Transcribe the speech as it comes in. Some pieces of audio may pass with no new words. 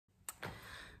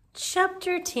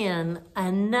Chapter 10,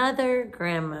 Another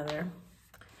Grandmother.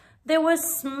 There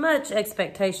was much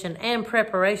expectation and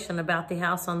preparation about the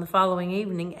house on the following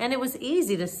evening, and it was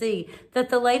easy to see that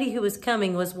the lady who was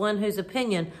coming was one whose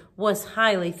opinion was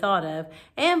highly thought of,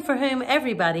 and for whom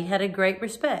everybody had a great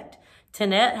respect.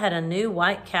 Tinette had a new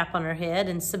white cap on her head,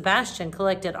 and Sebastian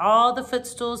collected all the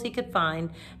footstools he could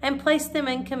find and placed them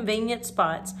in convenient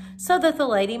spots so that the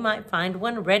lady might find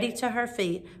one ready to her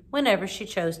feet whenever she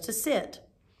chose to sit.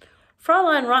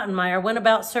 Fräulein Rottenmeier went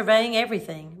about surveying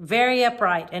everything, very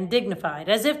upright and dignified,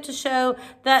 as if to show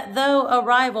that though a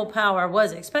rival power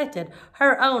was expected,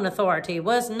 her own authority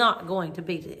was not going to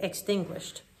be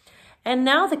extinguished. And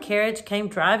now the carriage came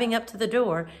driving up to the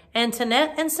door, and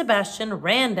Tinette and Sebastian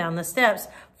ran down the steps,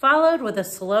 followed with a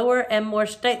slower and more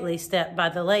stately step by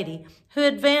the lady, who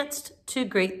advanced to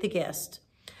greet the guest.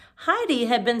 Heidi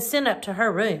had been sent up to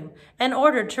her room and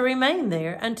ordered to remain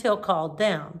there until called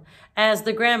down, as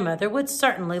the grandmother would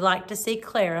certainly like to see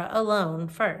Clara alone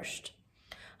first.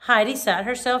 Heidi sat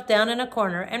herself down in a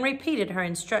corner and repeated her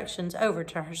instructions over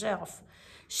to herself.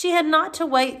 She had not to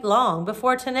wait long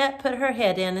before Tinette put her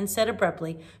head in and said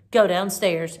abruptly, "Go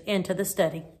downstairs into the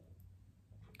study."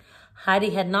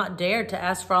 Heidi had not dared to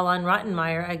ask Fräulein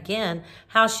Rottenmeier again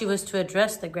how she was to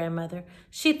address the grandmother.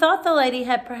 She thought the lady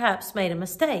had perhaps made a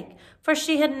mistake, for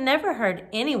she had never heard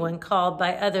anyone called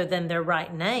by other than their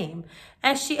right name.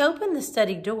 As she opened the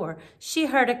study door, she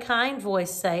heard a kind voice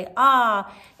say,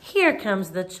 "Ah, here comes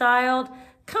the child.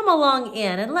 Come along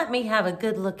in and let me have a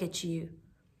good look at you."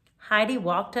 Heidi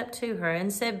walked up to her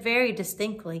and said very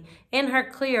distinctly, in her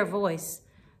clear voice,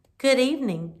 "Good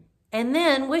evening," and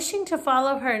then, wishing to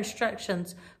follow her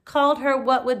instructions, called her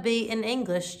what would be in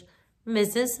English,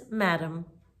 Mrs. Madam.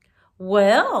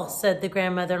 "Well," said the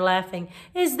grandmother, laughing,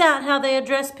 "is that how they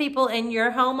address people in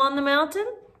your home on the mountain?"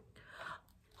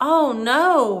 "Oh,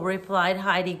 no," replied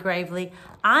Heidi gravely.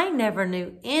 "I never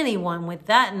knew anyone with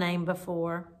that name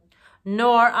before."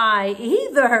 "Nor I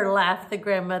either," laughed the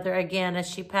grandmother again as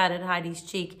she patted Heidi's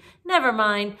cheek. "Never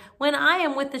mind. When I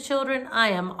am with the children, I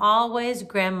am always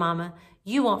Grandmama.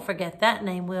 You won't forget that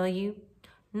name, will you?"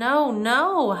 "No,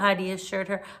 no," Heidi assured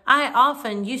her. "I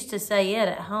often used to say it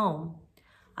at home."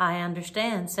 "I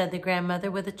understand," said the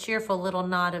grandmother with a cheerful little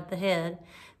nod of the head.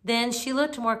 Then she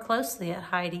looked more closely at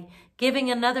Heidi, giving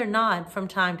another nod from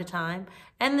time to time,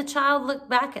 and the child looked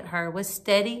back at her with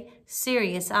steady,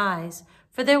 serious eyes,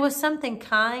 for there was something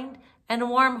kind and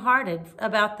warm-hearted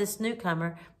about this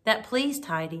newcomer that pleased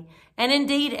Heidi, and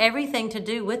indeed everything to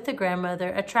do with the grandmother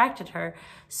attracted her,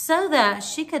 so that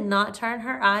she could not turn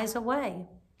her eyes away.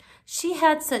 She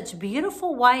had such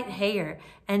beautiful white hair,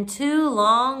 and two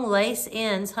long lace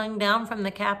ends hung down from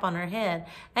the cap on her head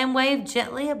and waved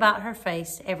gently about her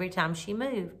face every time she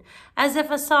moved, as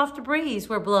if a soft breeze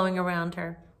were blowing around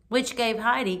her, which gave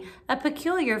Heidi a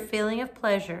peculiar feeling of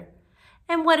pleasure.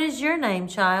 "And what is your name,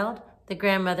 child?" the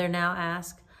grandmother now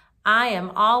asked. "I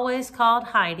am always called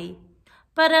Heidi,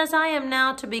 but as I am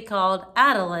now to be called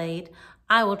Adelaide,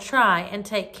 I will try and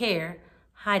take care."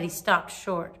 Heidi stopped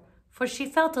short, for she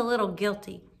felt a little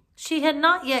guilty. She had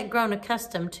not yet grown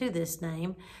accustomed to this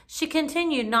name. She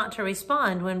continued not to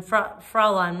respond when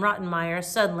Fräulein Rottenmeier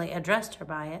suddenly addressed her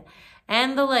by it,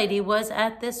 and the lady was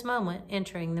at this moment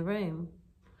entering the room.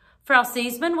 "Frau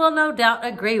Sesemann will no doubt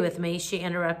agree with me," she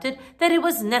interrupted, "that it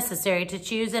was necessary to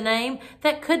choose a name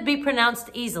that could be pronounced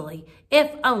easily,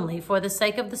 if only for the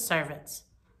sake of the servants."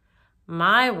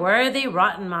 "My worthy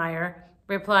Rottenmeier,"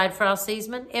 replied Frau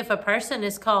Sesemann, "if a person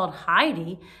is called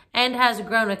Heidi and has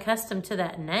grown accustomed to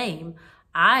that name,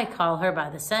 I call her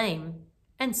by the same,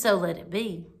 and so let it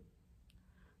be."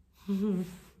 Fräulein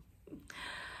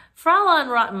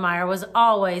Rottenmeier was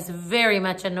always very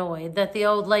much annoyed that the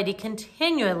old lady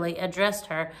continually addressed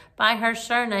her by her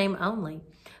surname only.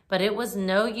 But it was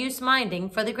no use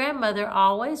minding, for the grandmother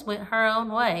always went her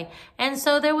own way, and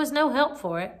so there was no help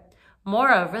for it.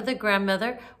 Moreover, the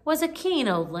grandmother was a keen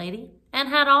old lady and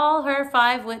had all her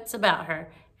 5 wits about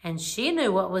her, and she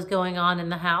knew what was going on in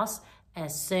the house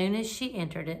as soon as she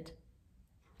entered it.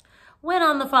 When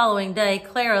on the following day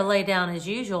Clara lay down as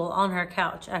usual on her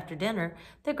couch after dinner,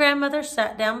 the grandmother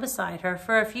sat down beside her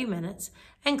for a few minutes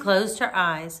and closed her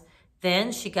eyes.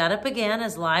 Then she got up again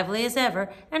as lively as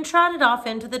ever and trotted off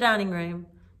into the dining room.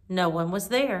 No one was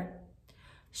there.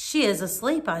 "She is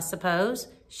asleep, I suppose,"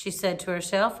 she said to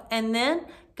herself, and then,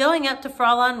 going up to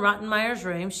Fräulein Rottenmeier's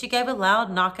room, she gave a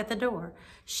loud knock at the door.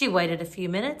 She waited a few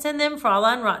minutes, and then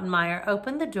Fräulein Rottenmeier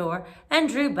opened the door and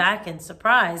drew back in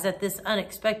surprise at this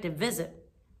unexpected visit.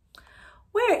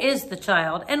 "Where is the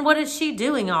child, and what is she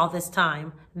doing all this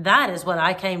time? That is what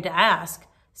I came to ask,"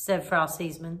 said Frau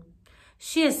Sesemann.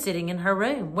 She is sitting in her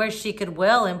room, where she could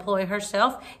well employ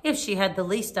herself if she had the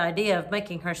least idea of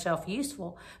making herself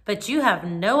useful. But you have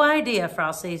no idea, Frau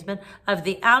Seesman, of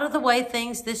the out-of-the-way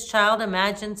things this child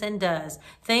imagines and does,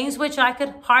 things which I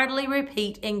could hardly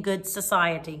repeat in good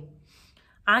society.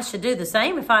 I should do the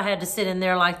same if I had to sit in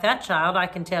there like that child, I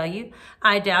can tell you.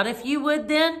 I doubt if you would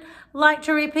then like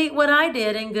to repeat what I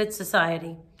did in good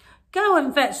society. Go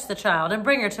and fetch the child and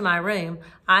bring her to my room.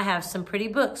 I have some pretty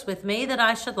books with me that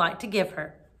I should like to give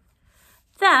her."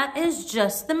 "That is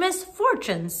just the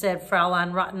misfortune," said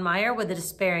Fraulein Rottenmeier with a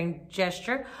despairing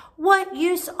gesture. "What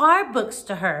use are books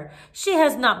to her? She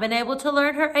has not been able to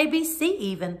learn her ABC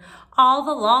even, all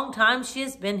the long time she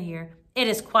has been here. It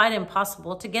is quite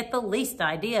impossible to get the least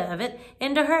idea of it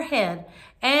into her head,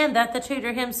 and that the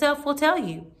tutor himself will tell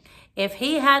you. If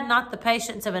he had not the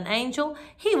patience of an angel,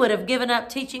 he would have given up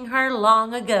teaching her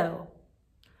long ago."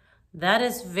 "That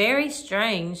is very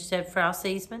strange," said Frau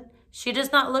Seesman. "She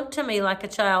does not look to me like a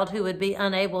child who would be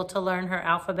unable to learn her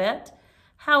alphabet.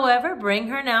 However, bring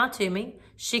her now to me.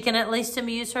 She can at least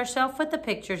amuse herself with the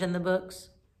pictures in the books."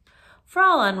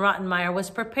 Fraulein Rottenmeier was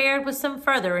prepared with some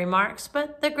further remarks,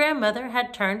 but the grandmother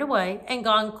had turned away and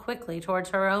gone quickly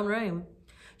towards her own room.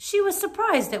 She was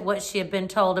surprised at what she had been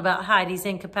told about Heidi's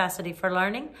incapacity for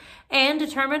learning, and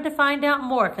determined to find out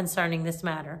more concerning this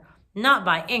matter. Not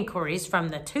by inquiries from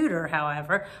the tutor,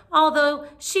 however, although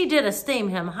she did esteem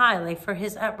him highly for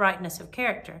his uprightness of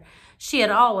character. She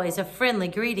had always a friendly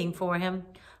greeting for him,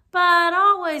 but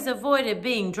always avoided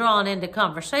being drawn into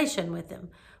conversation with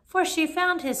him, for she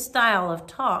found his style of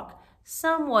talk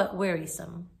somewhat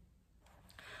wearisome.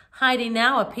 Heidi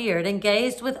now appeared and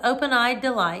gazed with open-eyed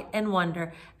delight and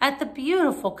wonder at the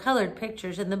beautiful colored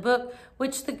pictures in the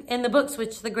books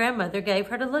which the grandmother gave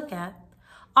her to look at.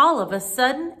 All of a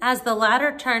sudden, as the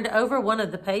latter turned over one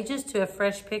of the pages to a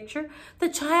fresh picture, the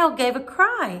child gave a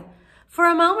cry. For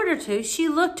a moment or two, she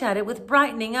looked at it with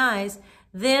brightening eyes.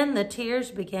 Then the tears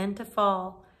began to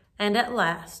fall, and at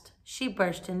last she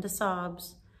burst into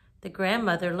sobs. The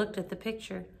grandmother looked at the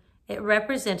picture. It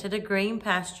represented a green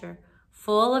pasture,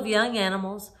 full of young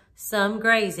animals, some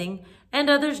grazing, and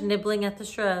others nibbling at the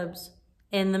shrubs.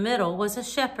 In the middle was a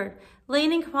shepherd,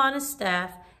 leaning upon his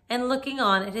staff and looking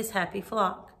on at his happy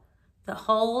flock. The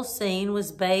whole scene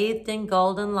was bathed in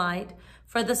golden light,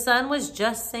 for the sun was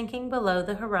just sinking below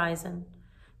the horizon.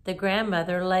 The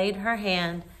grandmother laid her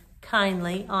hand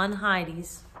kindly on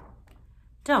Heidi's.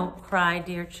 "Don't cry,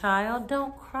 dear child,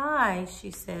 don't cry,"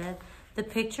 she said. "The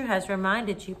picture has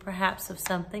reminded you perhaps of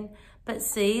something. But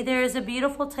see, there is a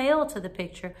beautiful tale to the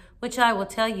picture, which I will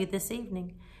tell you this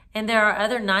evening. And there are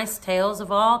other nice tales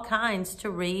of all kinds to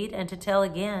read and to tell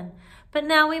again. But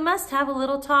now we must have a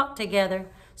little talk together.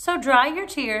 So dry your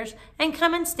tears and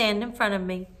come and stand in front of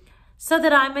me, so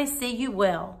that I may see you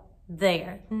well.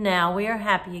 There, now we are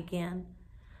happy again."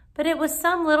 But it was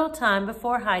some little time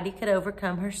before Heidi could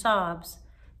overcome her sobs.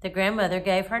 The grandmother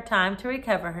gave her time to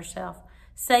recover herself,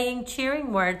 saying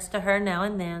cheering words to her now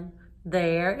and then.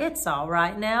 "There, it's all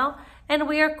right now, and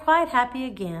we are quite happy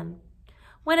again."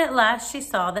 When at last she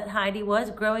saw that Heidi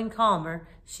was growing calmer,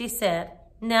 she said,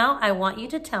 "Now I want you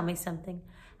to tell me something.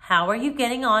 How are you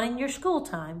getting on in your school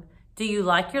time? Do you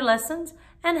like your lessons,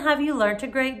 and have you learnt a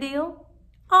great deal?"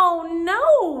 "Oh,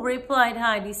 no," replied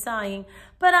Heidi, sighing,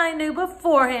 "but I knew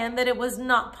beforehand that it was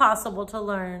not possible to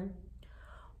learn."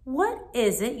 "What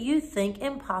is it you think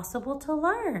impossible to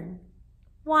learn?"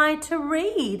 "Why, to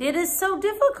read. It is so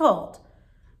difficult."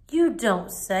 "You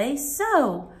don't say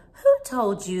so. Who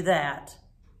told you that?"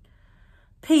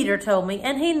 "Peter told me,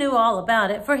 and he knew all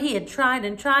about it, for he had tried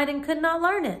and could not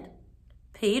learn it."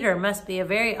 "Peter must be a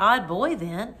very odd boy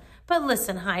then. But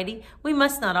listen, Heidi, we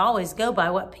must not always go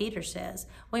by what Peter says.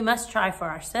 We must try for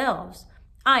ourselves.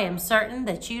 I am certain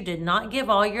that you did not give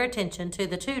all your attention to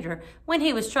the tutor when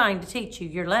he was trying to teach you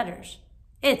your letters."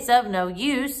 "It's of no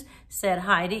use," said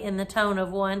Heidi in the tone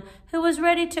of one who was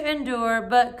ready to endure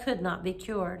but could not be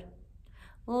cured.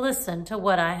 "Listen to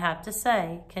what I have to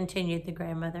say," continued the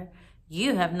grandmother.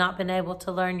 "You have not been able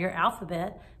to learn your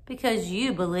alphabet because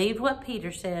you believed what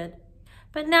Peter said.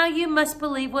 But now you must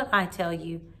believe what I tell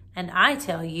you. And I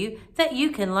tell you that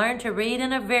you can learn to read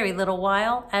in a very little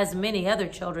while, as many other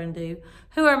children do,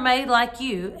 who are made like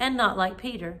you and not like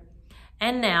Peter.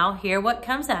 And now, hear what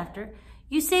comes after.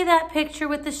 You see that picture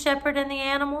with the shepherd and the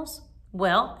animals?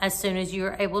 Well, as soon as you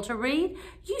are able to read,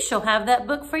 you shall have that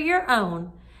book for your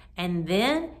own. And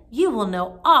then you will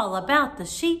know all about the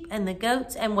sheep and the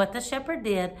goats and what the shepherd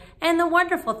did and the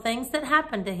wonderful things that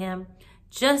happened to him,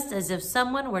 just as if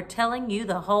someone were telling you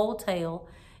the whole tale.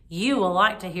 You will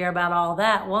like to hear about all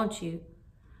that, won't you?"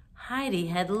 Heidi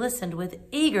had listened with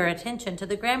eager attention to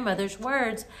the grandmother's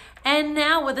words, and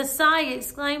now with a sigh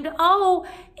exclaimed, "Oh,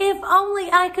 if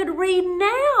only I could read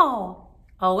now!"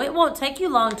 "Oh, it won't take you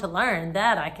long to learn,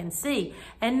 that I can see.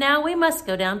 And now we must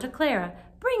go down to Clara.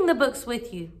 Bring the books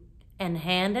with you." And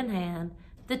hand in hand,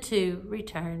 the two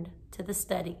returned to the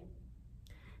study.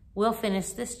 We'll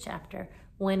finish this chapter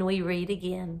when we read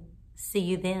again. See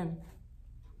you then.